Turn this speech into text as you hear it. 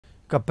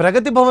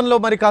ప్రగతి భవన్లో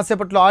మరి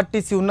కాసేపట్లో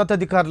ఆర్టీసీ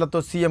ఉన్నతాధికారులతో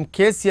సీఎం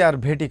కేసీఆర్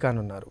భేటీ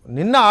కానున్నారు.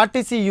 నిన్న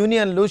ఆర్టీసీ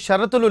యూనియన్లు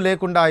షరతులు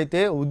లేకుండా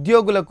అయితే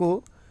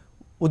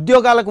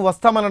ఉద్యోగాలకు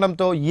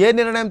వస్తామనడంతో ఏ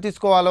నిర్ణయం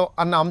తీసుకోవాలో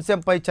అన్న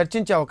అంశంపై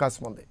చర్చించే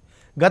అవకాశం ఉంది.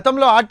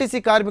 గతంలో ఆర్టీసీ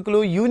కార్మికులు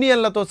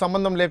యూనియన్లతో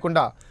సంబంధం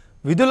లేకుండా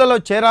విధులలో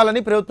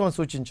చేరాలని ప్రభుత్వం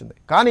సూచించింది.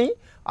 కానీ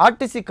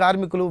ఆర్టీసీ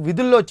కార్మికులు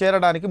విధుల్లో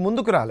చేరడానికి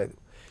ముందుకు రాలేదు.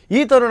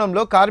 ఈ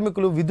తరుణంలో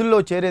కార్మికులు విధుల్లో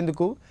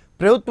చేరేందుకు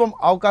ప్రభుత్వం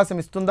అవకాశం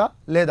ఇస్తుందా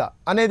లేదా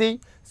అనేది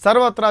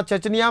సర్వత్రా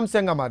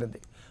చర్చనీయాంశంగా మారింది.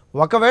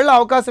 ఒకవేళ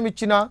అవకాశం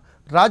ఇచ్చినా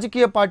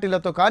రాజకీయ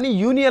పార్టీలతో కానీ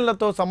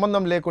యూనియన్లతో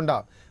సంబంధం లేకుండా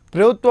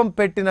ప్రభుత్వం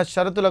పెట్టిన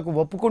షరతులకు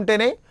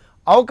ఒప్పుకుంటేనే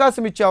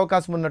అవకాశం ఇచ్చే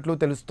అవకాశం ఉన్నట్లు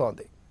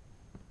తెలుస్తోంది.